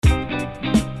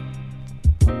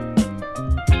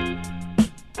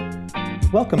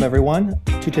Welcome, everyone,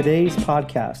 to today's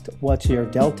podcast, What's Your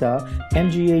Delta?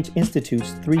 MGH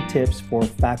Institute's 3 Tips for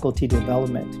Faculty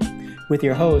Development, with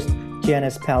your host,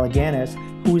 Janice Palaganis,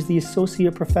 who is the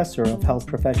Associate Professor of Health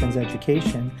Professions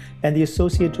Education and the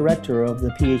Associate Director of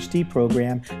the PhD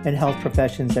Program in Health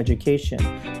Professions Education,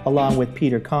 along with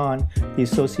Peter Kahn, the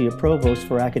Associate Provost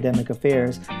for Academic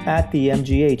Affairs at the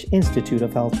MGH Institute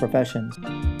of Health Professions.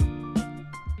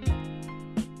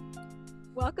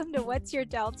 Welcome to What's Your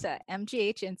Delta?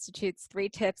 MGH Institute's 3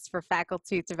 Tips for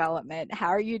Faculty Development. How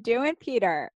are you doing,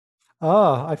 Peter?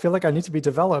 Oh, I feel like I need to be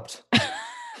developed.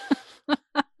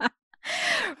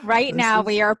 Right now,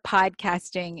 we are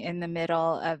podcasting in the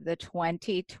middle of the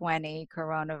 2020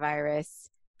 coronavirus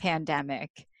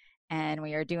pandemic, and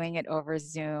we are doing it over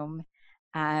Zoom.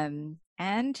 And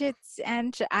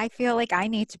I feel like I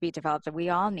need to be developed. We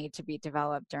all need to be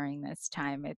developed during this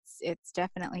time. It's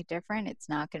definitely different. It's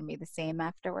not going to be the same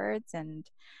afterwards. And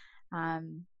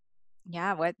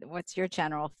what's your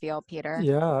general feel, Peter?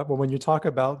 Yeah, well, when you talk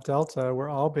about Delta, we're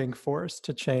all being forced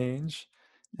to change,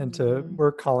 and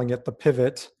we're calling it the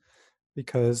pivot,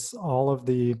 because all of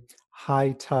the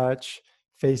high touch,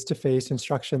 face-to-face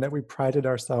instruction that we prided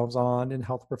ourselves on in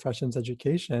health professions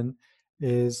education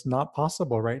is not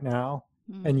possible right now.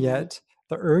 And yet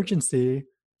the urgency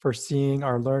for seeing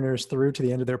our learners through to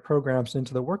the end of their programs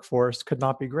into the workforce could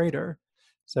not be greater.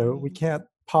 So we can't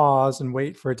pause and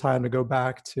wait for a time to go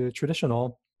back to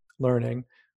traditional learning.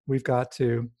 We've got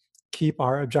to keep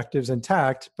our objectives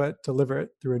intact, but deliver it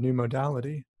through a new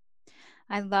modality.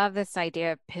 I love this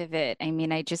idea of pivot. I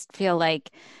mean, I just feel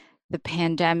like the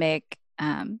pandemic,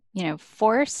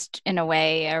 forced in a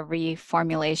way a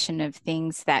reformulation of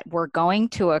things that were going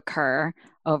to occur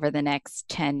over the next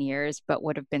 10 years, but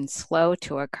would have been slow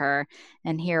to occur.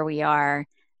 And here we are,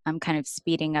 kind of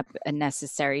speeding up a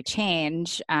necessary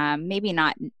change, maybe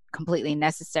not completely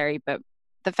necessary, but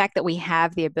the fact that we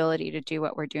have the ability to do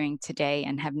what we're doing today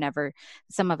and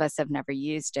some of us have never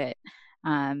used it.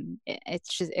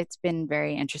 It's been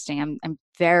very interesting. I'm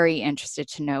very interested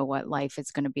to know what life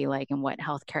is going to be like and what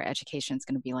healthcare education is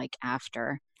going to be like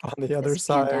after on the other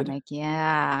side. Pandemic.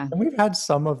 Yeah. And we've had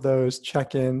some of those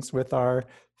check-ins with our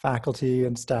faculty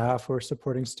and staff who are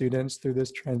supporting students through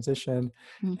this transition.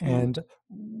 And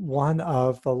one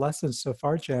of the lessons so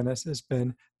far, Janice, has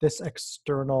been this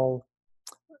external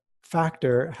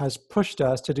factor has pushed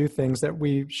us to do things that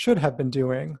we should have been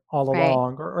doing all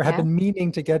along, or have been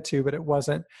meaning to get to, but it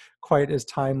wasn't quite as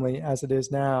timely as it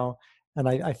is now. And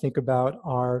I think about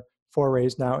our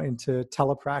forays now into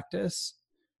telepractice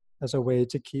as a way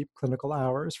to keep clinical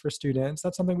hours for students.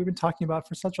 That's something we've been talking about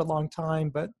for such a long time,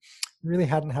 but really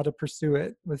hadn't had to pursue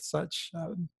it with such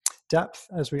depth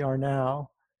as we are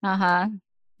now.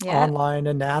 Online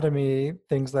anatomy,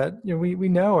 things that we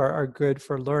know are good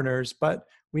for learners, but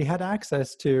we had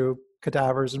access to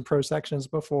cadavers and prosections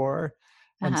before.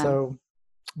 And so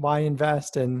why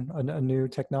invest in a new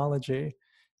technology?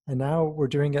 And now we're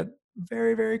doing it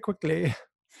very, very quickly.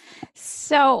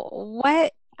 So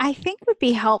what I think would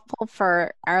be helpful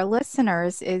for our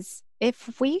listeners is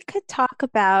if we could talk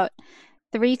about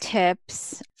 3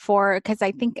 tips because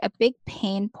I think a big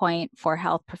pain point for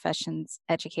health professions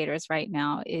educators right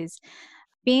now is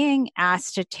being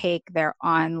asked to take their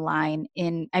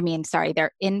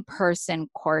in-person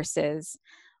courses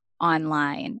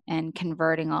online and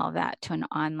converting all of that to an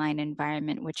online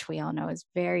environment, which we all know is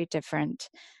very different.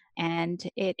 And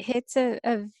it hits a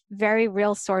very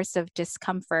real source of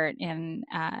discomfort in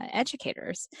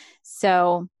educators.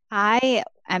 So I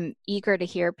am eager to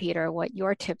hear, Peter, what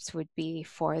your tips would be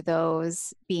for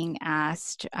those being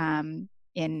asked in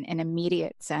an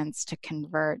immediate sense to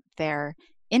convert their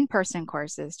in-person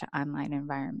courses to online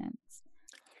environments.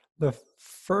 The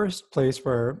first place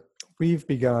where we've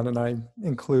begun, and I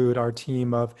include our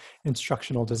team of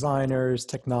instructional designers,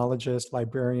 technologists,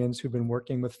 librarians who've been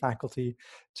working with faculty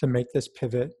to make this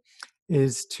pivot,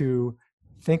 is to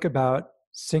think about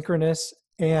synchronous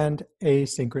and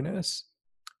asynchronous.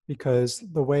 Because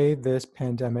the way this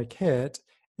pandemic hit,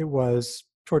 it was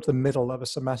towards the middle of a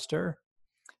semester.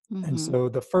 And so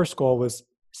the first goal was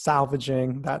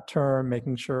salvaging that term,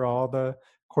 making sure all the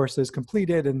courses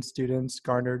completed and students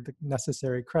garnered the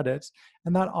necessary credits.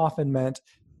 And that often meant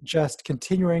just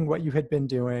continuing what you had been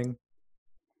doing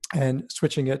and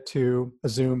switching it to a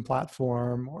Zoom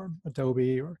platform or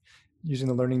Adobe or using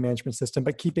the learning management system,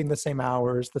 but keeping the same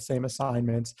hours, the same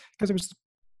assignments, because it was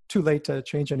too late to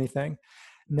change anything.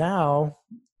 Now,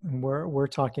 we're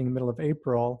talking middle of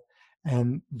April,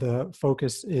 and the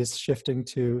focus is shifting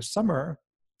to summer,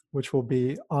 which will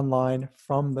be online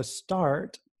from the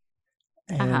start.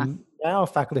 And now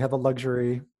faculty have the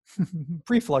luxury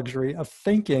brief luxury of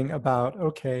thinking about,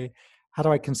 okay, how do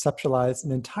I conceptualize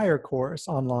an entire course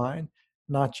online,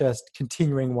 not just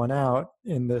continuing one out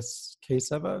in this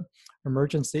case of a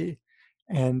emergency,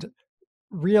 and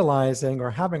realizing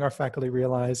or having our faculty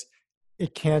realize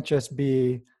it can't just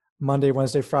be Monday,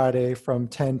 Wednesday, Friday from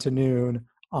 10 to noon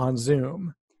on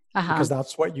Zoom, Uh-huh. because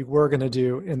that's what you were going to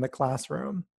do in the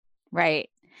classroom. Right.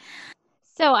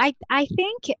 So I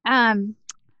think I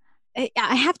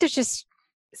have to just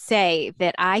say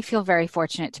that I feel very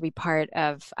fortunate to be part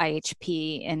of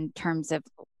IHP in terms of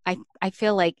I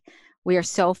feel like we are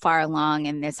so far along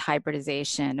in this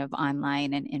hybridization of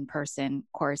online and in-person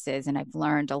courses, and I've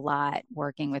learned a lot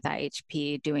working with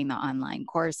IHP doing the online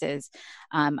courses.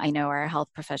 I know our health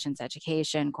professions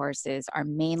education courses are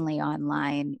mainly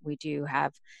online. We do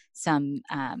have some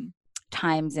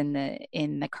times in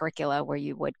the curricula where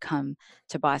you would come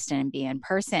to Boston and be in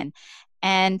person.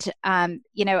 And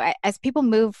as people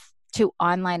move to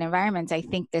online environments, I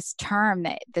think the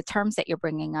terms that you're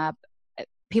bringing up,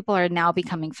 people are now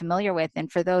becoming familiar with. And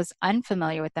for those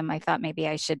unfamiliar with them, I thought maybe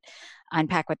I should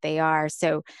unpack what they are.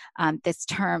 So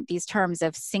these terms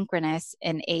of synchronous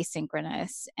and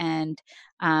asynchronous, and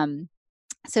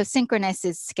so synchronous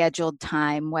is scheduled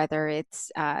time, whether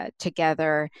it's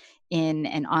together in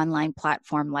an online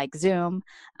platform like Zoom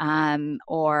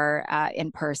or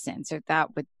in person. So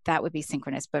that would be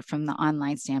synchronous. But from the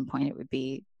online standpoint, it would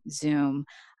be Zoom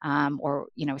or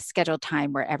scheduled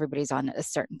time where everybody's on a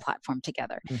certain platform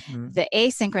together. Mm-hmm. The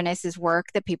asynchronous is work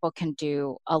that people can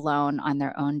do alone on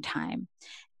their own time.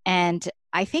 And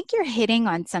I think you're hitting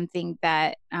on something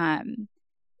that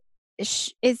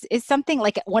is something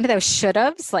like one of those should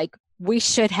haves, like we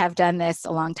should have done this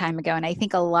a long time ago. And I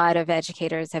think a lot of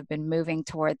educators have been moving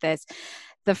toward this.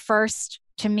 The first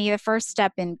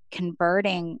step in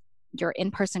converting your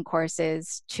in-person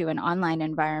courses to an online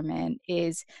environment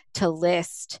is to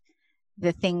list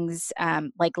the things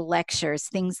like lectures,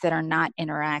 things that are not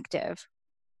interactive.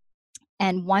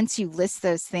 And once you list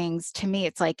those things, to me,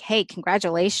 it's like, hey,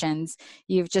 congratulations,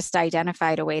 you've just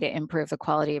identified a way to improve the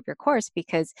quality of your course,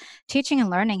 because teaching and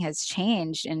learning has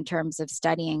changed in terms of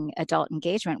studying adult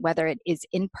engagement, whether it is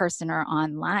in person or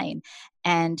online.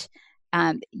 And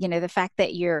the fact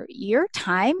that your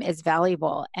time is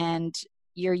valuable and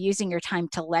you're using your time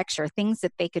to lecture things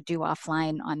that they could do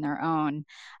offline on their own.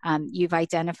 You've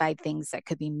identified things that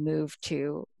could be moved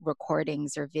to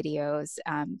recordings or videos,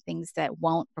 things that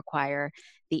won't require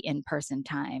the in-person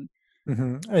time.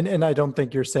 Mm-hmm. And I don't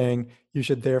think you're saying you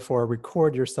should therefore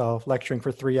record yourself lecturing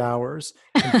for 3 hours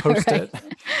and post Right. it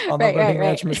on the learning Right.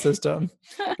 management system,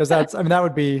 because that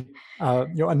would be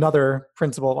another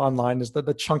principle of online is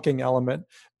the chunking element.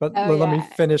 But Oh let me yeah.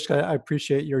 finish. I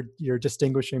appreciate your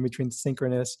distinguishing between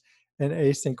synchronous and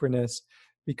asynchronous,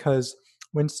 because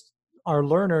when our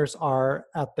learners are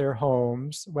at their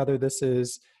homes, whether this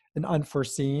is an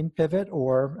unforeseen pivot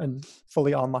or a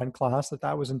fully online class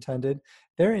that was intended,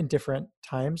 they're in different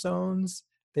time zones.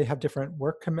 They have different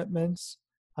work commitments.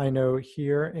 I know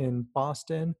here in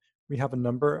Boston, we have a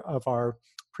number of our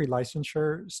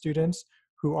pre-licensure students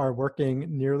who are working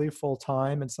nearly full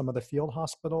time in some of the field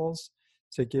hospitals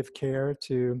to give care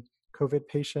to COVID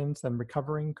patients and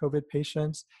recovering COVID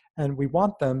patients. And we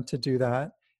want them to do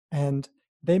that. And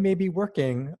they may be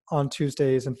working on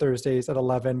Tuesdays and Thursdays at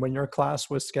 11 when your class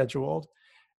was scheduled.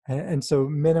 And so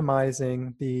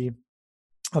minimizing the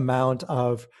amount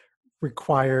of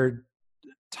required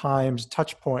times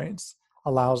touch points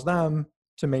allows them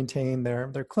to maintain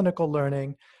their clinical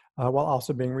learning while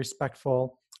also being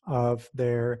respectful of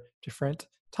their different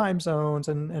time zones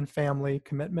and family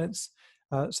commitments.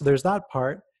 So there's that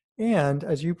part. And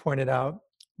as you pointed out,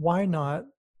 why not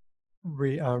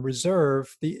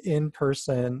reserve the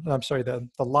the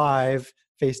live,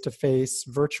 face-to-face,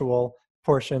 virtual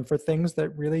portion for things that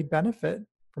really benefit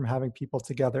from having people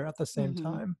together at the same Mm-hmm.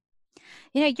 time?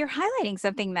 You're highlighting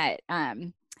something that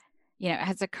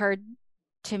has occurred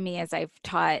to me as I've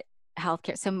taught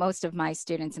healthcare. So most of my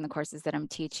students in the courses that I'm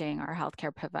teaching are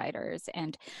healthcare providers,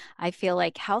 and I feel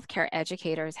like healthcare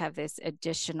educators have this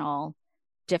additional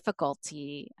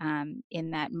difficulty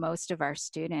in that most of our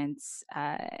students,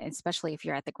 especially if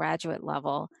you're at the graduate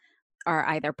level, are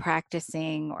either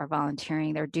practicing or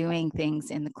volunteering. They're doing things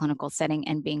in the clinical setting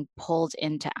and being pulled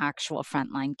into actual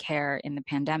frontline care in the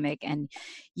pandemic. And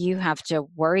you have to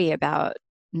worry about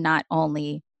not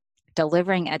only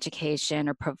delivering education,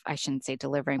 or I shouldn't say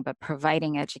delivering, but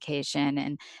providing education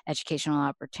and educational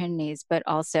opportunities, but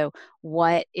also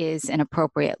what is an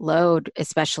appropriate load,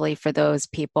 especially for those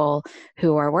people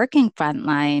who are working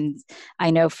frontline.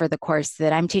 I know for the course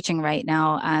that I'm teaching right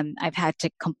now, I've had to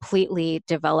completely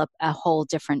develop a whole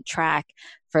different track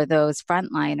for those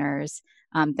frontliners.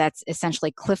 That's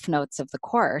essentially cliff notes of the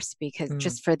course, because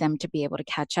just for them to be able to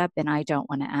catch up, and I don't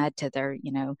want to add to their,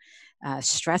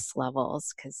 stress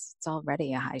levels, because it's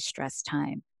already a high stress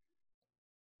time.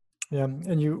 Yeah,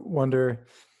 and you wonder,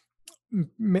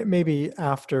 maybe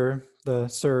after the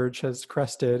surge has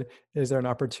crested, is there an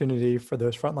opportunity for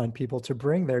those frontline people to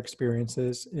bring their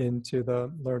experiences into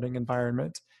the learning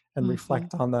environment and Mm-hmm.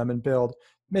 reflect on them and build?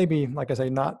 Maybe, like I say,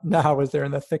 not now as they're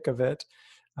in the thick of it,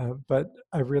 but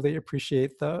I really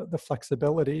appreciate the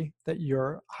flexibility that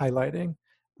you're highlighting.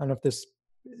 I don't know if this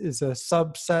is a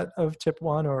subset of tip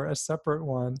one or a separate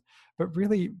one, but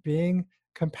really being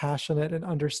compassionate and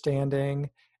understanding.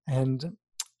 And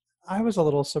I was a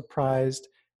little surprised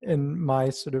in my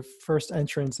sort of first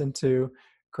entrance into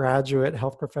graduate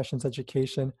health professions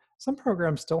education. Some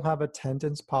programs still have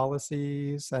attendance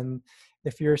policies, and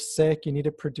if you're sick, you need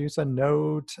to produce a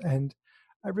note. And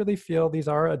I really feel these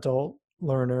are adult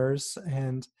learners,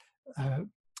 and uh,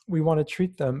 we want to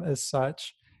treat them as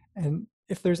such. And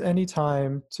if there's any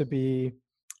time to be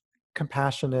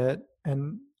compassionate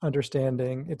and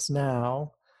understanding, it's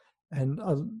now, and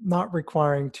not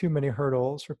requiring too many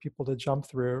hurdles for people to jump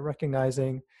through,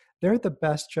 recognizing they're the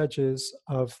best judges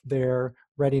of their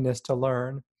readiness to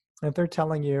learn. And if they're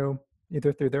telling you,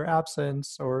 either through their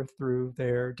absence or through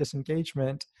their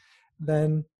disengagement,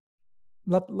 then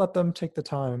let them take the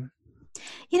time.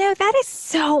 That is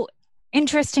so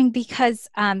interesting, because,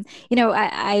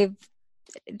 I've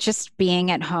just being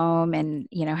at home and,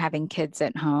 having kids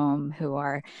at home who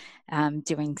are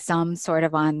doing some sort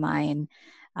of online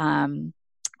um,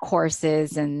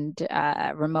 courses and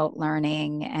remote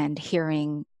learning, and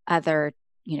hearing other,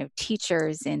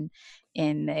 teachers in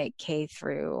the K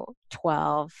through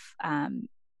 12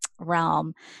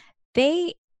 realm.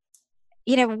 They,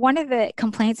 one of the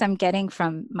complaints I'm getting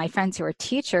from my friends who are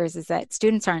teachers is that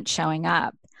students aren't showing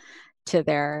up to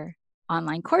their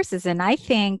online courses. And I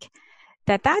think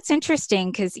that that's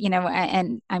interesting, because,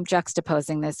 and I'm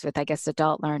juxtaposing this with, I guess,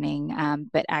 adult learning,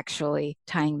 but actually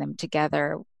tying them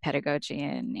together, pedagogy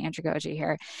and andragogy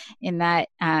here, in that,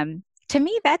 to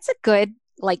me, that's a good,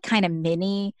 like, kind of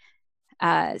mini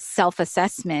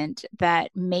self-assessment, that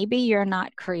maybe you're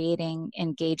not creating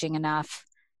engaging enough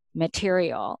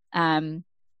material.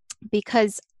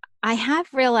 Because I have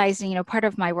realized, part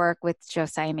of my work with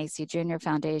Josiah Macy Jr.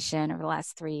 Foundation over the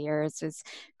last 3 years was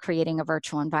creating a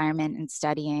virtual environment and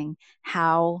studying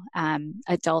how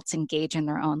adults engage in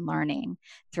their own learning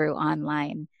through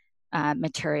online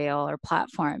material or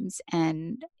platforms.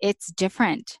 And it's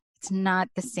different. It's not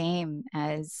the same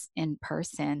as in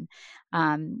person.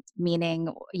 Meaning,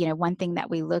 one thing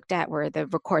that we looked at were the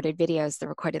recorded videos, the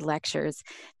recorded lectures.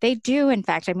 They do, in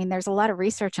fact, I mean, there's a lot of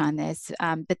research on this,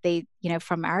 but they,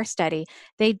 from our study,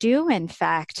 they do, in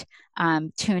fact,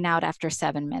 tune out after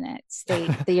 7 minutes. The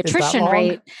Is that attrition long?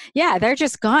 rate, yeah, they're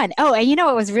just gone. Oh, and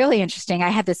it was really interesting. I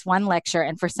had this one lecture,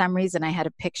 and for some reason I had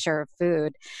a picture of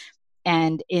food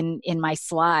and in my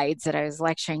slides that I was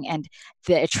lecturing, and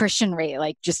the attrition rate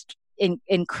like just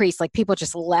increased. Like, people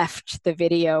just left the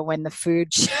video when the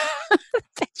food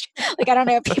like, I don't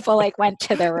know if people like went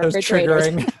to their It was refrigerators.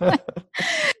 triggering.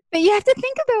 But you have to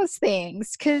think of those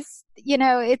things, because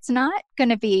it's not going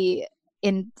to be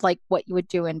in like what you would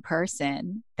do in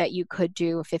person, that you could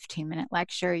do a 15-minute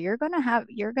lecture. You're going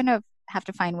to have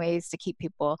to find ways to keep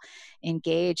people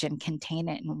engaged and contain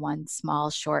it in one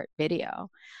small short video.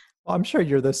 Well, I'm sure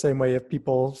you're the same way. If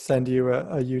people send you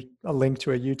a link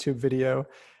to a YouTube video,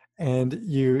 and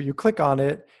you click on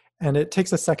it, and it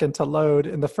takes a second to load,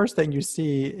 and the first thing you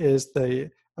see is the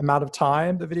amount of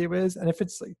time the video is, and if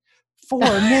it's like 4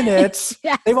 minutes,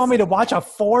 Yes. they want me to watch a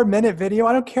 4-minute video.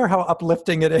 I don't care how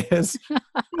uplifting it is,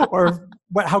 or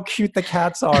how cute the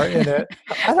cats are in it.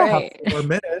 I don't Right. have 4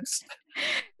 minutes.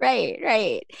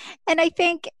 Right. And I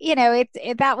think,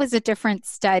 that was a different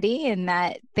study, in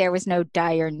that there was no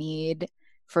dire need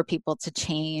for people to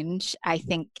change. I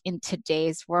think in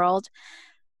today's world,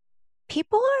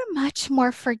 people are much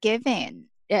more forgiving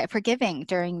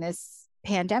during this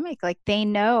pandemic. Like, they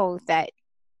know that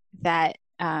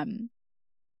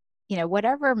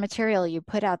whatever material you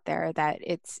put out there, that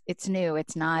it's new,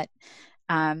 it's not.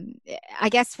 I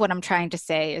guess what I'm trying to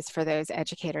say is, for those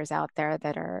educators out there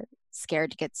that are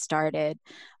scared to get started,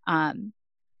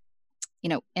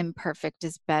 imperfect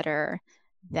is better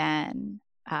than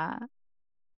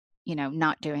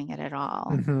not doing it at all,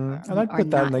 And I'd or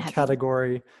put that in not the having.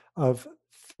 category of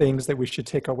things that we should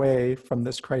take away from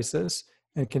this crisis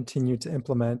and continue to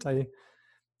implement. I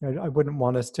wouldn't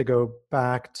want us to go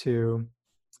back to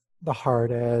the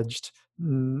hard-edged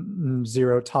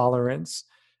zero tolerance.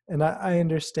 And I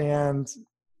understand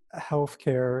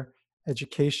healthcare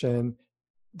education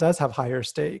does have higher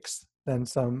stakes than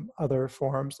some other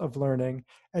forms of learning.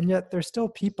 And yet they're still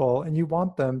people, and you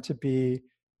want them to be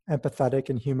empathetic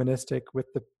and humanistic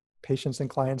with the patients and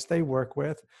clients they work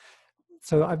with.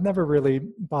 So I've never really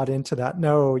bought into that.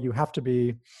 No, you have to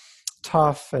be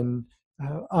tough and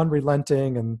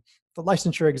unrelenting, and the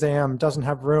licensure exam doesn't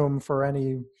have room for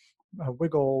any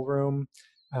wiggle room.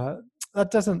 Uh,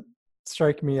 that doesn't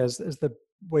strike me as the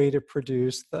way to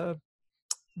produce the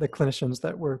clinicians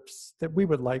that we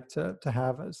would like to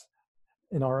have as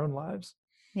in our own lives.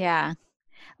 Yeah.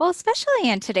 Well, especially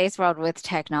in today's world with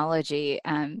technology,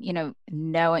 back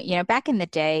in the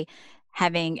day,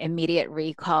 having immediate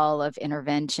recall of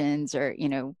interventions or,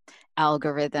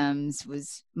 algorithms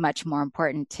was much more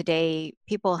important. Today,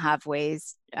 people have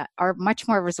ways, are much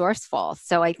more resourceful.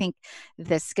 So I think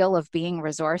the skill of being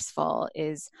resourceful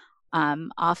is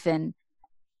often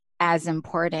as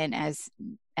important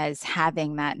as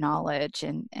having that knowledge,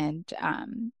 and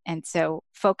so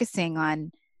focusing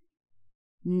on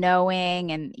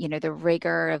knowing and the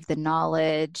rigor of the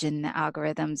knowledge and the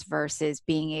algorithms versus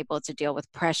being able to deal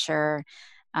with pressure,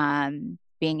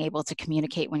 being able to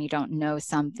communicate when you don't know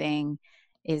something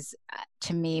is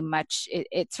to me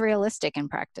it's realistic in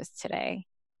practice today.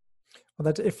 Well,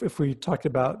 that's if we talked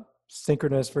about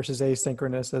synchronous versus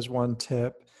asynchronous as one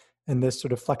tip, and this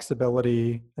sort of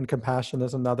flexibility and compassion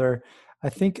as another, I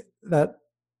think that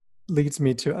leads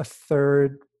me to a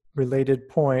third related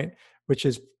point, which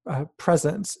is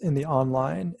presence in the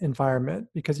online environment,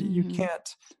 because you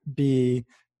can't be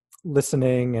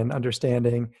listening and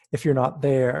understanding if you're not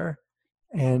there.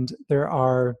 And there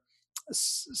are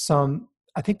some,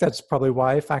 I think that's probably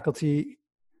why faculty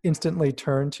instantly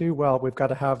turn to, well, we've got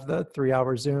to have the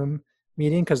 3-hour Zoom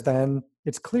meeting, because then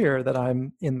it's clear that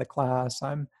I'm in the class,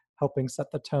 I'm helping set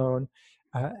the tone.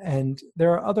 And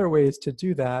there are other ways to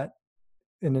do that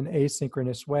in an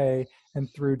asynchronous way, and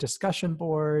through discussion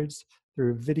boards,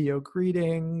 through video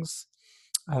greetings,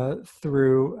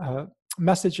 through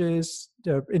messages,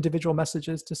 individual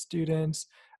messages to students,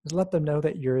 let them know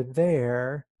that you're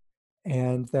there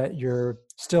and that you're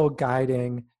still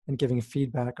guiding and giving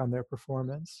feedback on their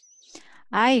performance.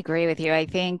 I agree with you. I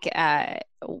think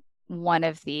one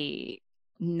of the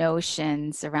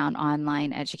notions around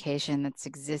online education that's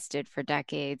existed for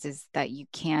decades is that you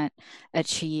can't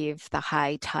achieve the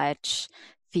high touch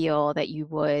feel that you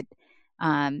would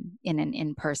in an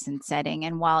in-person setting.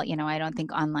 And while, I don't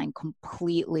think online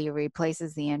completely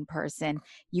replaces the in-person,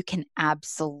 you can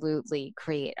absolutely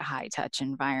create a high touch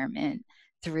environment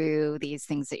through these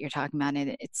things that you're talking about.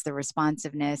 And it's the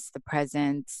responsiveness, the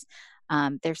presence.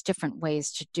 There's different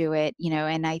ways to do it,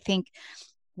 and I think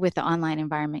with the online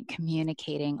environment,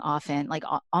 communicating often, like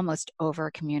almost over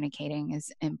communicating,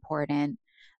 is important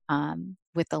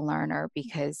with the learner,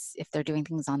 because if they're doing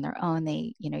things on their own,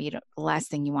 the last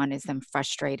thing you want is them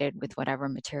frustrated with whatever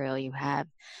material you have.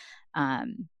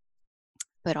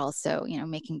 But also,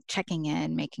 checking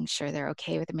in, making sure they're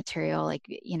okay with the material. Like,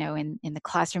 in the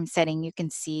classroom setting, you can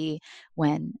see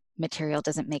when material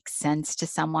doesn't make sense to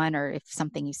someone, or if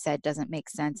something you said doesn't make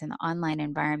sense. In the online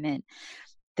environment,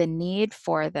 the need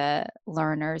for the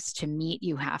learners to meet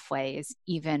you halfway is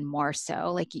even more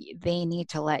so. Like, they need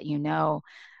to let you know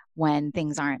when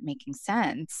things aren't making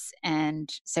sense. And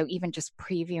so even just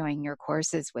previewing your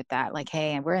courses with that, like,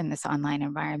 hey, we're in this online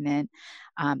environment.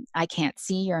 I can't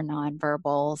see your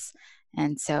nonverbals.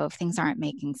 And so if things aren't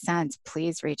making sense,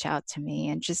 please reach out to me.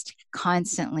 And just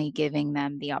constantly giving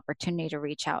them the opportunity to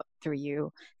reach out to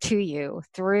you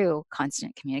through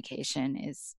constant communication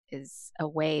is a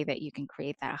way that you can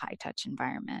create that high touch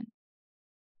environment.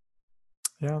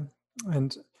 Yeah.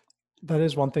 And that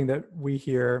is one thing that we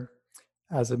hear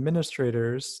as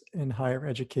administrators in higher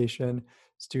education.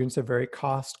 Students are very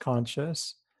cost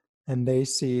conscious, and they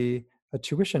see a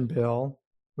tuition bill,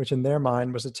 which in their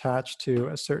mind was attached to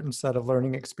a certain set of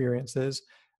learning experiences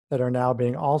that are now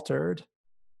being altered.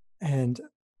 And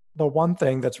the one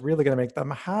thing that's really going to make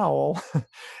them howl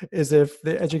is if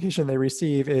the education they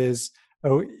receive is,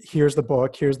 oh, here's the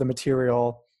book, here's the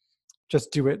material,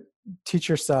 just do it, teach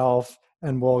yourself,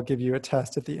 and we'll give you a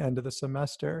test at the end of the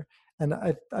semester. And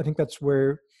I think that's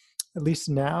where, at least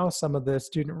now, some of the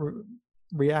student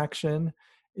reaction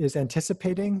is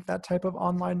anticipating that type of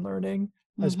online learning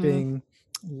as being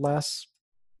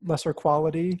lesser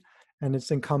quality. And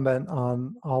it's incumbent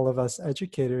on all of us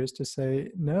educators to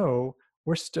say, no,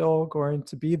 we're still going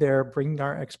to be there, bringing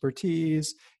our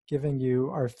expertise, giving you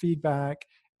our feedback,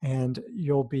 and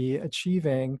you'll be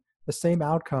achieving the same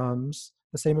outcomes,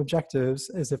 the same objectives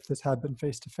as if this had been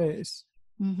face to face.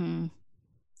 Mm-hmm.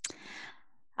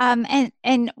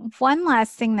 And one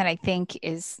last thing that I think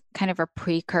is kind of a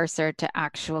precursor to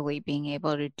actually being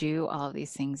able to do all of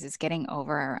these things is getting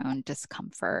over our own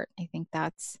discomfort. I think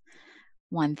that's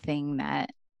one thing that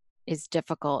is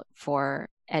difficult for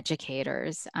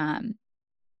educators.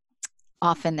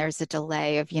 Often there's a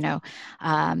delay of,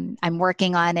 I'm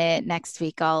working on it. Next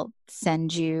week I'll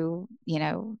send you,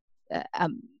 a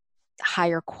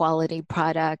higher quality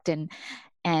product,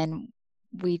 and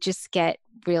we just get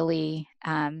really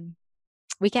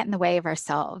we get in the way of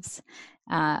ourselves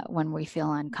when we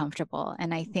feel uncomfortable.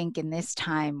 And I think in this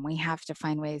time we have to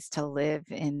find ways to live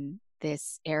in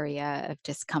this area of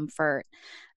discomfort,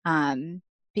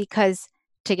 because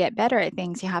to get better at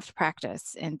things you have to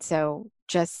practice. And so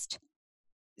just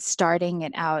starting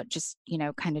it out, just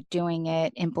kind of doing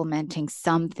it, implementing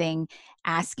something,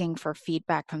 asking for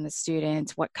feedback from the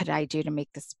students, what could I do to make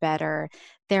this better?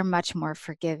 They're much more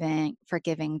forgiving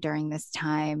during this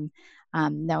time,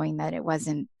 knowing that it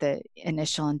wasn't the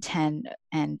initial intent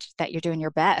and that you're doing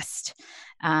your best.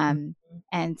 And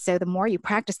so the more you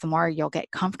practice, the more you'll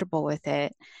get comfortable with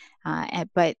it.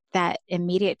 But that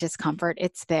immediate discomfort,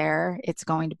 it's there, it's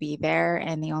going to be there,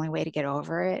 and the only way to get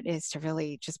over it is to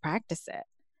really just practice it.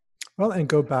 Well, and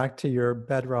go back to your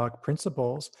bedrock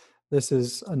principles. This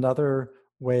is another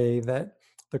way that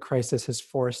the crisis has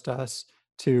forced us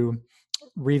to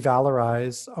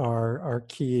revalorize our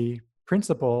key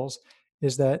principles,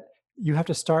 is that you have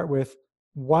to start with,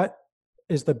 what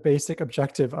is the basic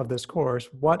objective of this course?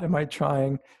 What am I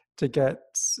trying to get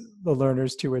the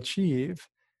learners to achieve?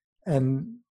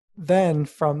 And then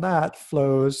from that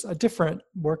flows a different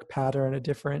work pattern, a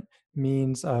different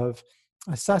means of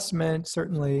assessment,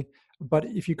 certainly. But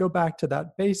if you go back to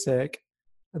that basic,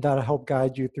 that'll help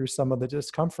guide you through some of the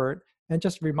discomfort and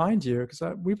just remind you, because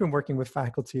we've been working with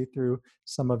faculty through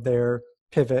some of their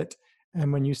pivot.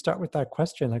 And when you start with that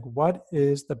question, like, what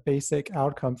is the basic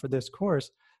outcome for this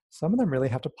course? Some of them really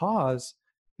have to pause,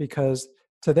 because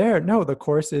no, the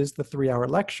course is the 3-hour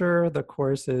lecture, the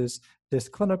course is this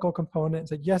clinical component.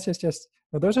 It's like, yes.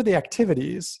 No, those are the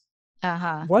activities.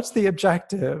 Uh-huh. What's the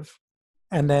objective?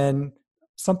 And then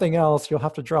something else, you'll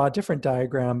have to draw a different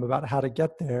diagram about how to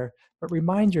get there. But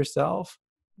remind yourself,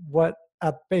 what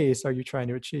at base are you trying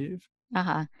to achieve?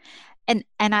 Uh-huh. And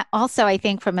I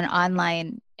think from an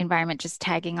online environment, just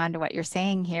tagging on to what you're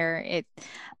saying here,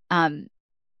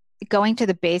 going to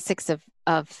the basics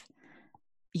of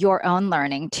your own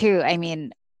learning too. I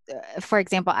mean, for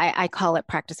example, I call it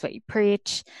practice what you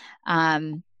preach.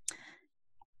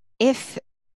 If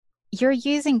you're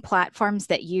using platforms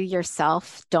that you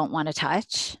yourself don't want to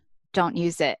touch, don't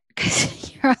use it,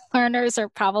 because your learners are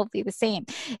probably the same.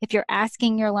 If you're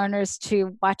asking your learners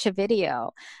to watch a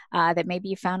video that maybe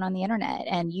you found on the internet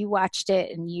and you watched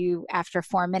it and you, after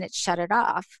 4 minutes, shut it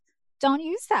off, don't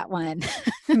use that one.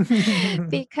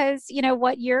 Because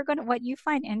what you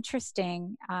find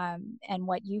interesting, and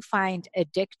what you find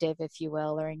addictive, if you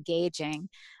will, or engaging,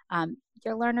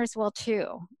 your learners will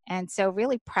too. And so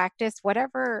really practice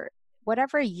whatever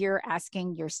you're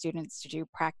asking your students to do.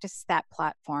 Practice that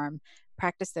platform,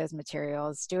 practice those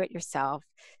materials, do it yourself,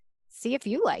 see if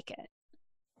you like it.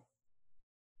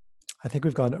 I think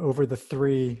we've gone over the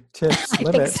 3 tips I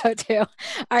limit. think so too.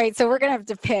 All right, so we're gonna have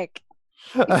to pick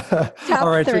top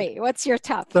right, 3. What's your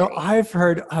top 3? So I've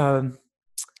heard, I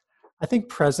think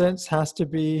presence has to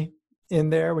be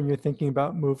in there when you're thinking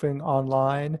about moving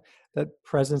online. That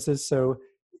presence is so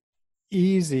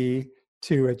easy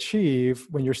to achieve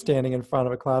when you're standing in front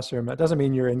of a classroom. That doesn't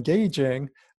mean you're engaging,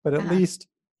 but at least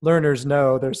learners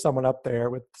know there's someone up there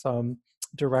with some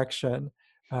direction.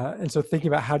 And so thinking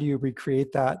about, how do you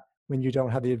recreate that when you don't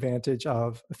have the advantage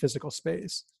of a physical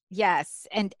space? Yes.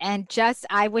 And just,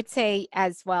 I would say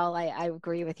as well, I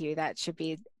agree with you. That should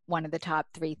be one of the top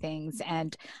 3 things.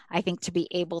 And I think to be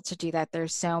able to do that,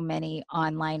 there's so many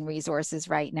online resources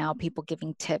right now, people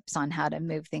giving tips on how to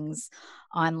move things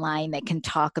online that can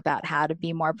talk about how to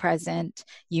be more present.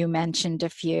 You mentioned a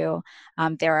few.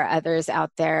 There are others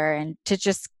out there, and to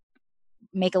just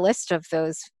make a list of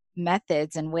those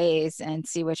methods and ways and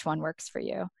see which one works for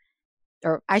you.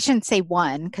 Or I shouldn't say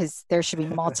one, because there should be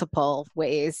multiple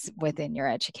ways within your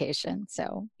education.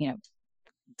 So,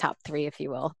 top 3, if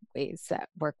you will, ways that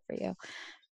work for you.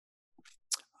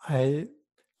 I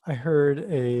heard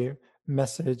a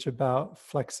message about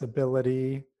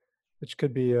flexibility, which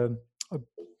could be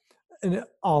an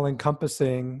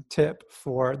all-encompassing tip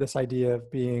for this idea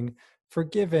of being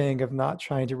forgiving, of not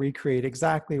trying to recreate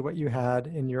exactly what you had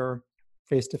in your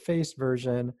face-to-face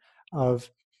version, of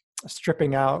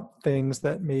stripping out things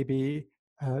that maybe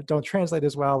don't translate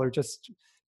as well, or just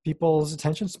people's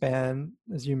attention span,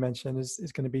 as you mentioned,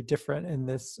 is going to be different in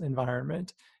this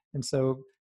environment. And so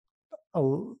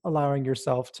allowing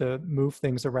yourself to move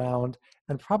things around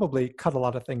and probably cut a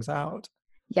lot of things out.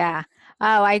 Yeah.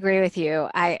 Oh, I agree with you.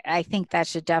 I think that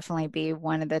should definitely be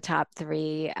one of the top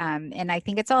three. And I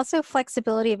think it's also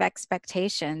flexibility of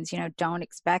expectations. Don't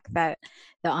expect that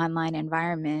the online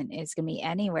environment is going to be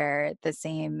anywhere the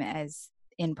same as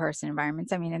in-person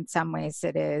environments. I mean, in some ways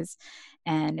it is,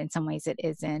 and in some ways it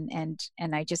isn't.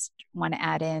 And I just want to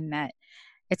add in that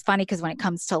it's funny because when it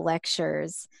comes to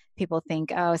lectures, people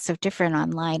think, oh, it's so different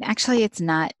online. Actually, it's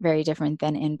not very different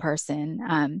than in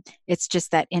person. It's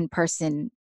just that in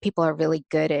person, people are really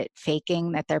good at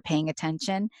faking that they're paying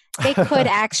attention. They could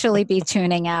actually be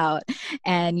tuning out,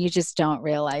 and you just don't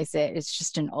realize it. It's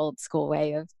just an old school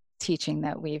way of teaching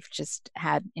that we've just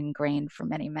had ingrained for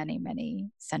many, many,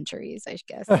 many centuries, I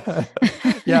guess.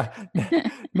 Yeah.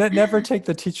 Never take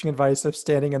the teaching advice of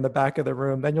standing in the back of the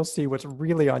room. Then you'll see what's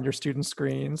really on your students'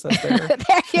 screens as they're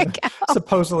There you go.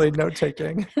 supposedly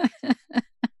note-taking.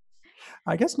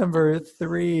 I guess number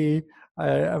 3,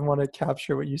 I want to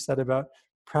capture what you said about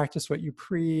practice what you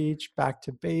preach, back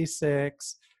to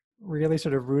basics, really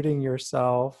sort of rooting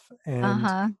yourself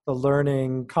and the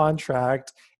learning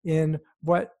contract in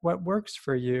what works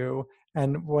for you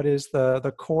and what is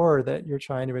the core that you're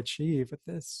trying to achieve with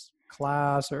this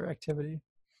class or activity.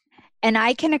 And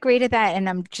I can agree to that. And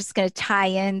I'm just going to tie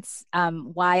in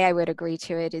why I would agree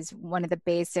to it is one of the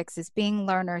basics is being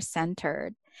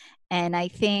learner-centered. And I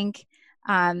think,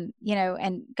 and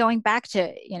going back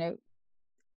to,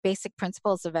 basic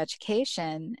principles of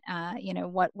education,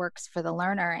 what works for the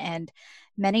learner. And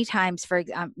many times,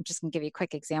 I'm just going to give you a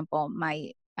quick example.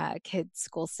 My kids'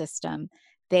 school system,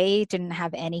 they didn't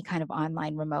have any kind of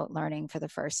online remote learning for the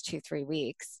first 2-3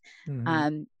 weeks.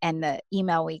 And the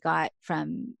email we got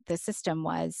from the system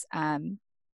was,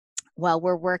 well,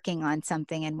 we're working on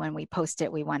something, and when we post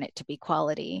it, we want it to be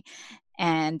quality.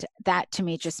 And that to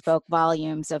me just spoke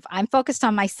volumes of, I'm focused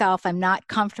on myself. I'm not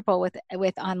comfortable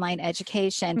with online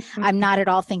education. I'm not at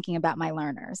all thinking about my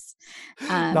learners.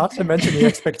 Not to mention the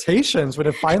expectations when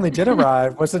it finally did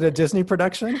arrive. Was it a Disney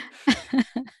production?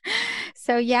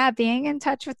 So yeah, being in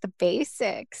touch with the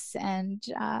basics and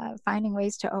finding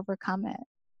ways to overcome it.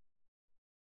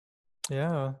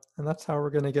 Yeah, and that's how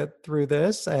we're going to get through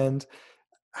this, and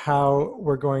how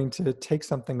we're going to take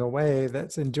something away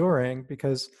that's enduring,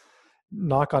 because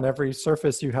knock on every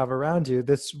surface you have around you,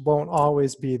 this won't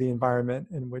always be the environment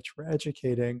in which we're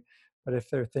educating. But if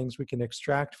there are things we can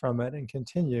extract from it and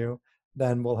continue,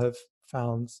 then we'll have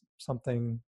found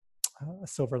something, a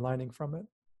silver lining from it.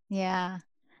 Yeah.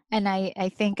 And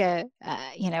I think,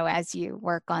 as you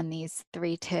work on these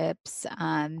 3 tips,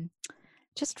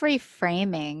 just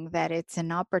reframing that it's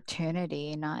an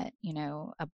opportunity, not,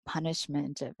 a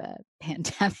punishment of a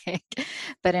pandemic,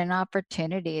 but an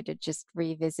opportunity to just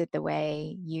revisit the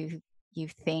way you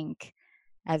think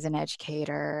as an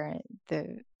educator,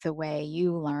 the way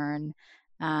you learn,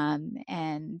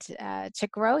 and to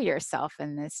grow yourself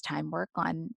in this time. Work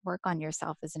on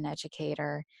yourself as an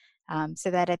educator,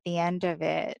 so that at the end of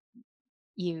it,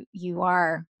 you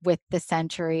are with the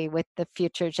century, with the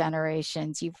future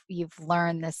generations. You've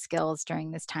learned the skills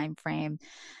during this time frame,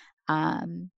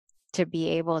 to be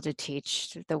able to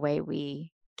teach the way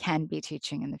we can be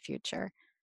teaching in the future.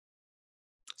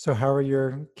 So how are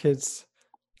your kids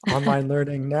online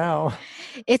learning now?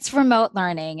 It's remote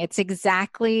learning. It's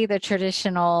exactly the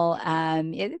traditional.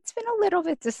 It's been a little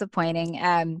bit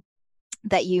disappointing.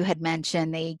 That you had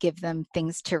mentioned, they give them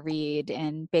things to read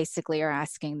and basically are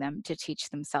asking them to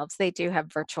teach themselves. They do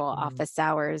have virtual office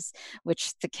hours,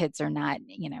 which the kids are not,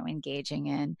 engaging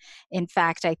in. In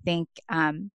fact, I think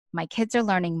my kids are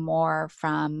learning more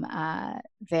from my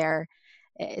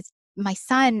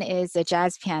son is a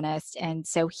jazz pianist, and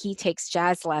so he takes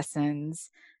jazz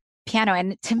lessons, piano.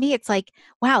 And to me, it's like,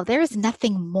 wow, there is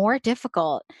nothing more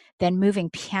difficult than moving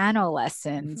piano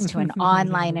lessons to an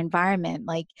online environment.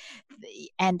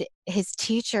 And his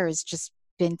teacher has just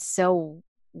been so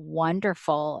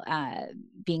wonderful,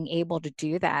 being able to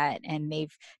do that. And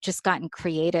they've just gotten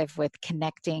creative with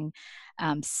connecting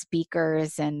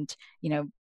speakers and,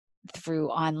 through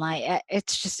online.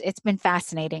 It's been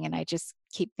fascinating. And I just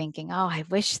keep thinking, oh, I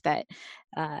wish that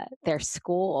their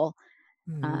school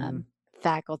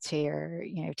faculty or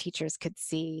teachers could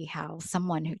see how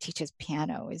someone who teaches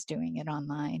piano is doing it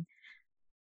online.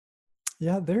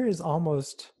 Yeah, there is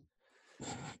almost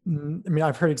I mean,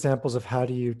 I've heard examples of how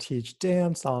do you teach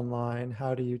dance online?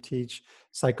 How do you teach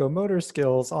psychomotor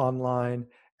skills online?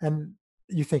 And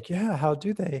you think, yeah, how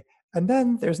do they? And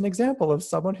then there's an example of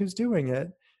someone who's doing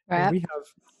it. And Right. we have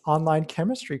online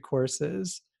chemistry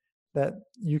courses that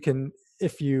you can,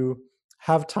 if you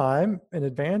have time in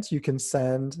advance, you can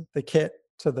send the kit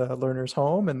to the learner's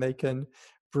home and they can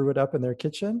brew it up in their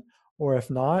kitchen. Or if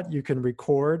not, you can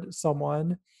record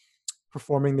someone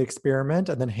performing the experiment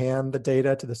and then hand the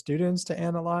data to the students to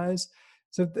analyze.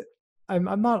 So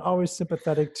I'm not always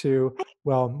sympathetic to,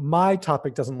 well, my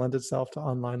topic doesn't lend itself to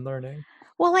online learning.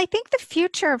 Well, I think the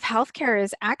future of healthcare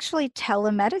is actually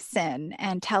telemedicine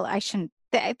and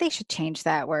they should change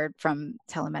that word from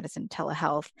telemedicine,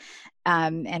 telehealth.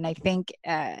 And I think,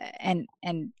 and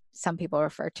some people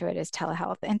refer to it as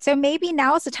telehealth. And so maybe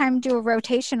now is the time to do a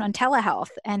rotation on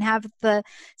telehealth and have the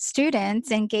students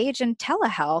engage in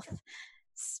telehealth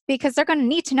because they're going to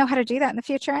need to know how to do that in the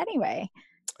future anyway.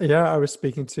 Yeah, I was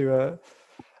speaking to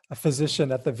a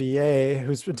physician at the VA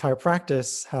whose entire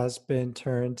practice has been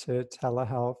turned to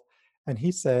telehealth. And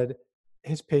he said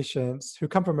his patients who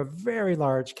come from a very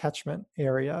large catchment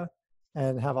area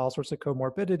and have all sorts of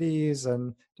comorbidities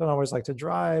and don't always like to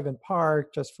drive and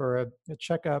park just for a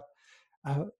checkup,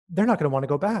 they're not going to want to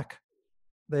go back.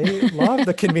 They love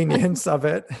the convenience of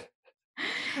it.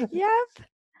 Yep.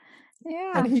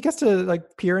 Yeah. And he gets to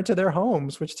like peer into their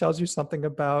homes, which tells you something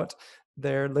about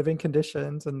their living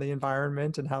conditions and the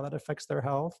environment and how that affects their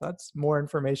health. That's more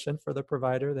information for the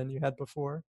provider than you had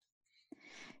before.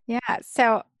 Yeah.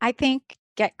 So I think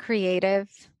get creative,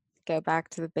 go back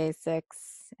to the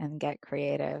basics and get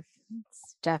creative.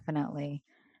 It's definitely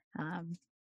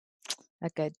a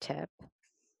good tip.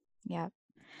 Yeah.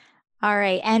 All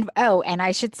right. And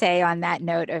I should say on that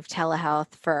note of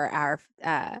telehealth for our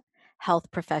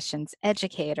health professions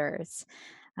educators,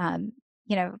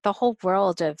 the whole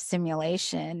world of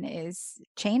simulation is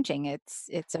changing. It's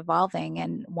evolving,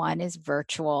 and one is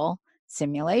virtual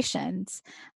simulations.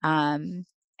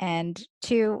 And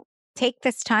to take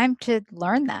this time to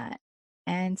learn that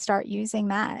and start using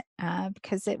that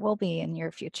because it will be in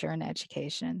your future in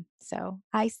education. So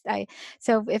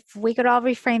so if we could all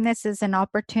reframe this as an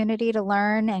opportunity to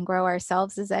learn and grow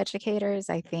ourselves as educators,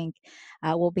 I think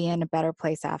we'll be in a better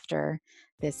place after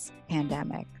this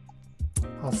pandemic.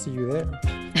 I'll see you there.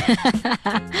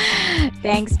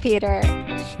 Thanks, Peter.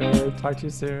 Sure. Talk to you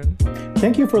soon.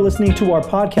 Thank you for listening to our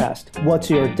podcast, What's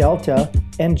Your Delta?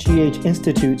 MGH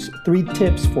Institute's 3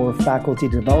 tips for faculty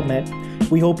development.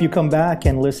 We hope you come back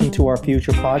and listen to our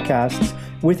future podcasts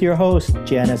with your hosts,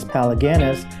 Janice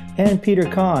Palaganas and Peter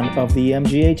Kahn of the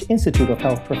MGH Institute of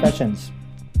Health Professions.